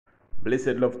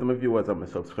Blessed love to my viewers and my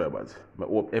subscribers. I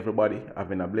hope everybody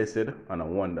having a blessed and a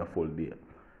wonderful day.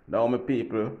 Now my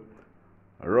people,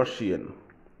 Rushane,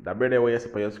 the brother where you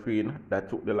see on your screen that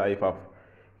took the life of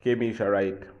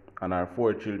Mvrd3r and our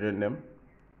 4 children them,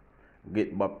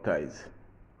 get baptized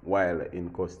while in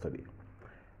custody.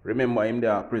 Remember him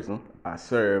there in prison and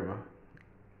serve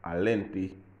a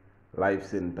lengthy life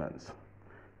sentence.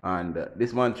 And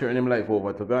this man turned his life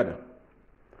over to God.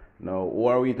 Now, who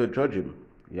are we to judge him?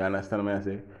 You understand what I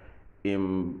say?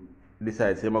 Him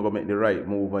decides he's going to make the right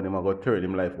move and he's going to turn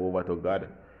his life over to God.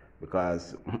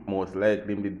 Because most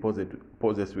likely he did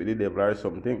possess with the devil or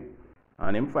something.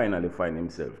 And him finally find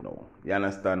himself now. You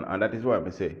understand? And that is why I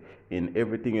say, in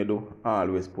everything you do,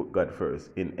 always put God first.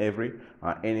 In every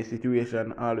and any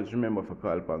situation, always remember to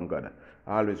call upon God.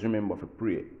 Always remember to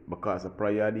pray. Because a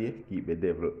prayer day keep the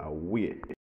devil away.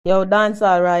 Yo,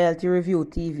 Dancehall Royalty Review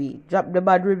TV. Drop the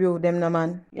bad review them no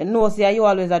man. You know say you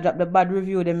always drop the bad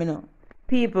review them, you know.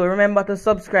 People remember to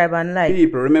subscribe and like.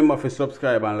 People remember to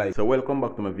subscribe and like. So welcome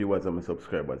back to my viewers and my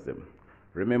subscribers them.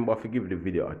 Remember to give the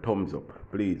video a thumbs up.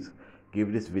 Please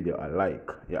give this video a like.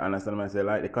 You understand what I say?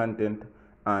 Like the content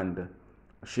and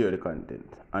share the content.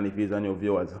 And if you're new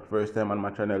viewers first time on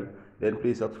my channel, then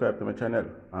please subscribe to my channel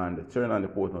and turn on the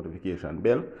post notification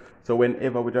bell. So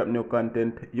whenever we drop new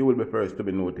content, you will be first to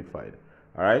be notified.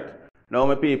 Alright? Now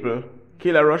my people,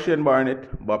 killer Rushane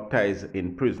Barnett baptized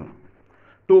in prison.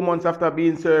 2 months after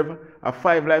being served a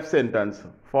 5 life sentence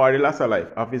for the loss of life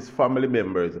of his family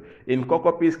members in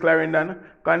Cocopese, Clarendon,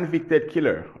 convicted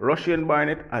killer Rushane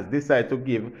Barnett has decided to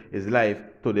give his life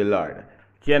to the Lord.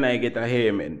 Can I get a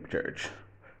amen, church?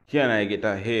 Can I get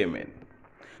a amen?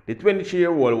 The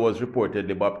 23-year-old was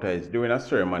reportedly baptized during a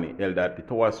ceremony held at the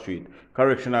Tower Street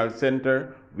Correctional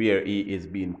Center where he is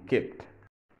being kept.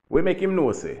 We make him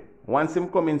know, say, once him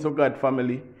come into God's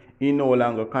family, he no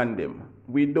longer condemn.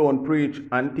 We don't preach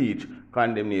and teach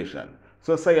condemnation.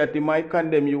 Society might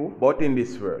condemn you, but in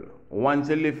this world, once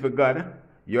you live for God,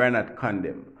 you are not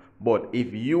condemned. But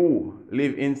if you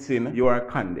live in sin, you are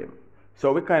condemned.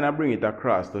 So we kind of bring it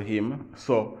across to him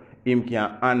so him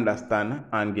can understand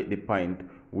and get the point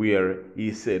where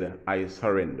he said, I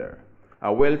surrender.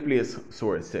 A well-placed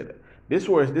source said, this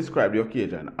source described the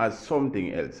occasion as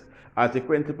something else, as the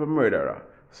quintuple murderer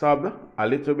sobbed a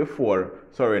little before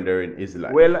surrendering his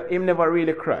life. Well, him never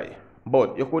really cried,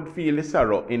 but you could feel the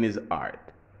sorrow in his heart.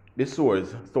 The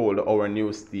source told our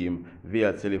news team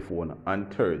via telephone on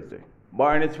Thursday.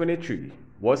 Barnett, 23,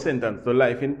 was sentenced to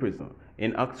life in prison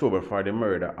in October for the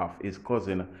murder of his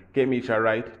cousin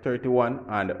Mvrd3r, 31,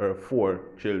 and her 4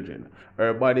 children.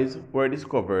 Her bodies were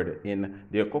discovered in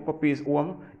their Cocopese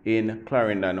home in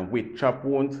Clarendon with chop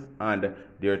wounds and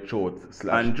their throats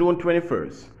slashed. On June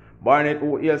 21st, Barnett,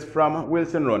 who hails from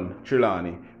Wilson Run,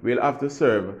 Trelawney, will have to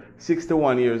serve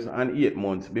 61 years and 8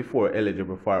 months before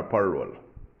eligible for parole.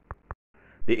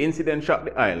 The incident shocked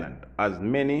the island, as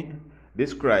many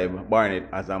describe Barnett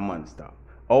as a monster.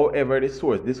 However, the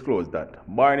source disclosed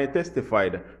that Barnett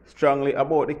testified strongly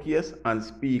about the case and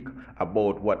speak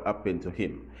about what happened to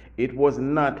him. It was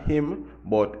not him,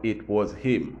 but it was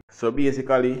him. So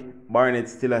basically, Barnett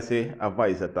still has a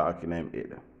voice attack in his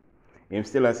head. Him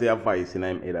still has a voice in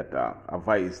his head attack. A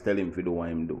voice tell him to do what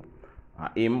him do.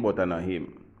 Him, but not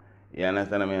him. You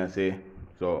understand what I say?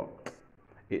 So,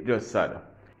 it's just sad.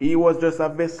 He was just a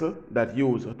vessel that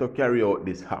used to carry out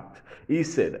this act. He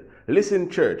said, listen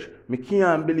church, me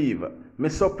can't believe, me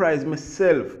surprised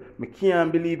myself, me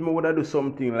can't believe me would have do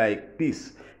something like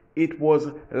this. It was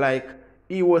like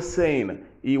he was saying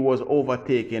he was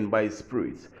overtaken by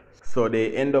spirits. So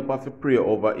they end up having to pray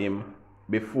over him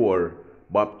before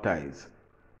baptized.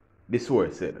 The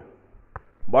source said.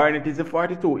 Barnett is a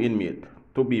 42 inmate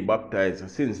to be baptized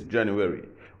since January,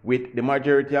 with the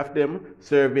majority of them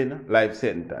serving life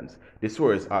sentence. The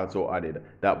source also added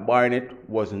that Barnett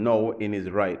was now in his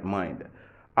right mind.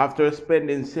 After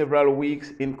spending several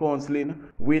weeks in counseling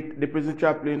with the prison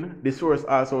chaplain, the source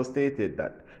also stated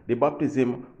that the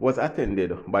baptism was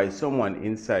attended by someone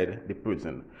inside the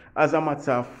prison. As a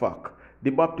matter of fact, the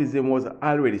baptism was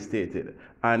already stated,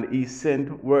 and he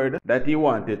sent word that he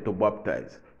wanted to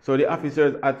baptize. So the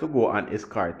officers had to go and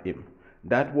escort him.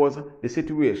 That was the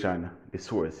situation, the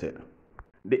source said.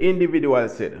 The individual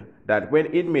said that when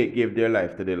inmates gave their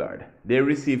life to the Lord, they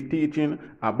received teaching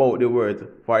about the words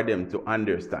for them to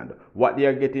understand what they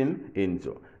are getting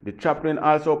into. The chaplain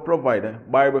also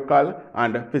provided biblical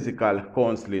and physical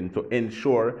counseling to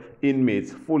ensure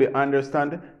inmates fully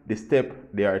understand the step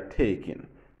they are taking.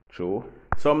 True.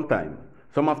 Sometimes,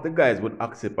 some of the guys would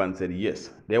accept and said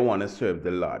yes, they want to serve the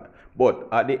Lord. But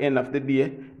at the end of the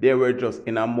day, they were just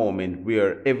in a moment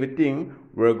where everything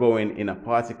were going in a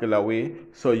particular way,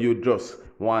 so you just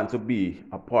want to be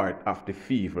a part of the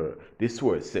fever, this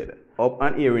word said. Up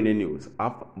and here in the news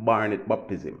of Barnett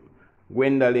baptism,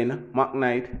 Gwendolyn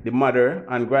McKnight, the mother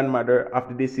and grandmother of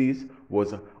the deceased,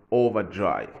 was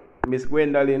overjoyed. Miss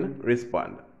Gwendolyn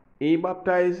responded, "He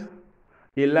baptized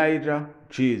Elijah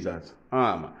Jesus.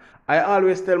 I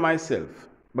always tell myself,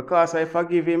 because I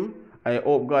forgive him, I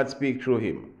hope God speak through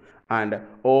him and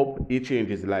hope he change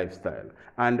his lifestyle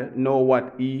and know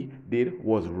what he did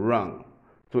was wrong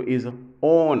to his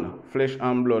own flesh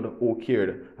and blood who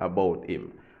cared about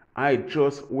him. I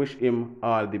just wish him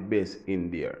all the best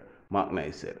in there,"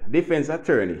 McKnight said. Defense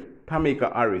attorney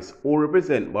Tamika Harris, who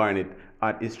represents Barnett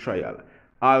at his trial,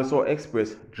 also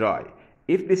expressed joy.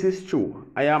 "If this is true,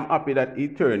 I am happy that he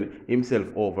turned himself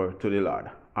over to the Lord,"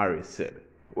 Harris said.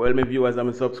 Well, my viewers and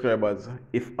my subscribers,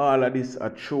 if all of this are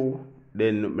true,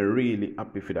 then I'm really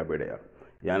happy for the brother.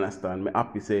 You understand? I'm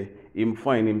happy say him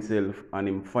find himself and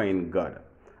him find God,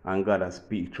 and God has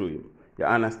speak through him. You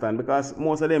understand? Because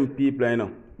most of them people, you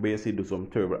know, where you see do some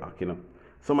terrible act, you know.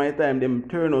 Some of the time them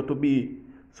turn out to be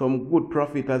some good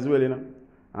prophet as well, you know,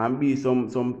 and be some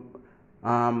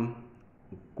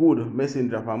good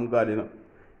messenger from God, you know.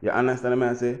 You understand what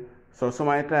I say? So some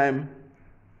of the time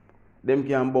them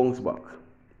can bounce back.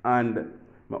 And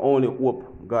I only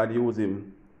hope God use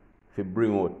him to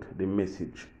bring out the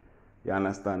message, you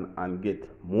understand, and get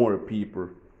more people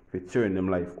to turn them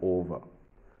life over.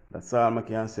 That's all I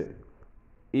can say.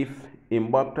 If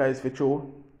him baptized for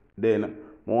true, then I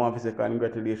want to say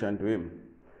congratulations to him.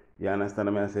 You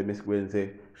understand what I say? Miss Gwen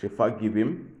say she forgive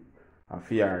him,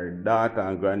 for her daughter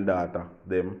and granddaughter,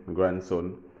 them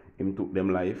grandson, him took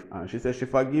them life, and she said she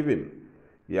forgive him.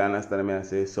 You understand what I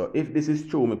say? So if this is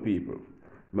true, my people,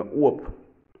 I hope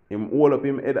him hold up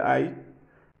him head high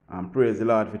and praise the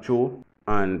Lord for true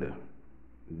and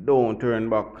don't turn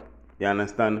back. You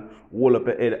understand? Hold up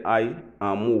your head high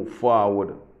and move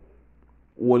forward.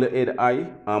 Hold your head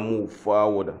high and move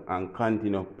forward and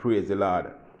continue praise the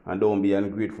Lord and don't be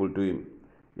ungrateful to him.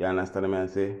 You understand what I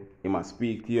say? He must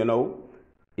speak to you now.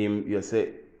 You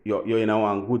say you're in a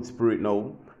one good spirit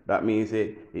now. That means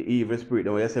the evil spirit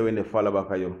now you say when they fall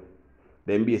back at you,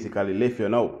 then basically left you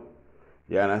now.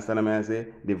 You understand what I say?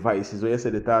 The voices where you say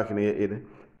the talking in your head,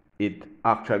 it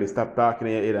actually stop talking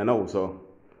in your head now. So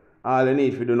all you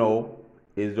need to do now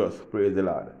is just praise the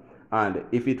Lord. And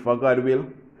if it for God will,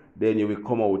 then you will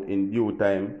come out in due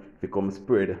time to come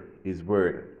spread his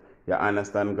word. You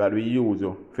understand? God will use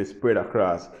you to spread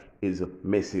across his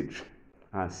message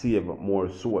and save more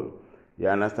soul. You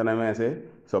understand what I say?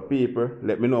 So people,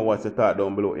 let me know what's your thought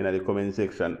down below in the comment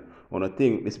section. On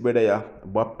think this brother here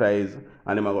baptized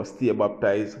and him going to stay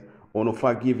baptized. On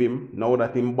forgive him now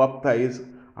that him baptized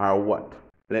or what?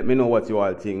 Let me know what you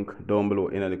all think down below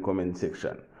in the comment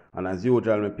section. And as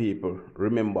usual, my people,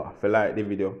 remember to like the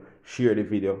video, share the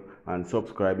video, and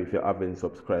subscribe if you haven't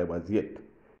subscribed as yet.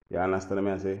 You understand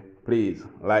what I say? Please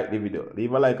like the video.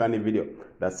 Leave a like on the video.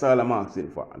 That's all I'm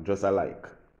asking for. Just a like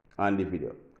on the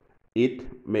video.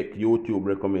 It make YouTube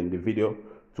recommend the video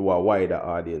to a wider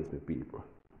audience, my people.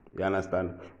 You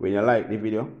understand? When you like the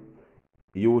video,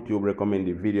 YouTube recommend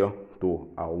the video to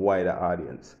a wider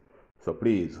audience. So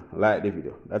please like the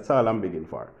video. That's all I'm begging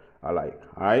for. A like.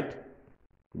 Alright?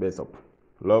 Best up.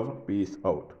 Love, peace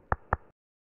out.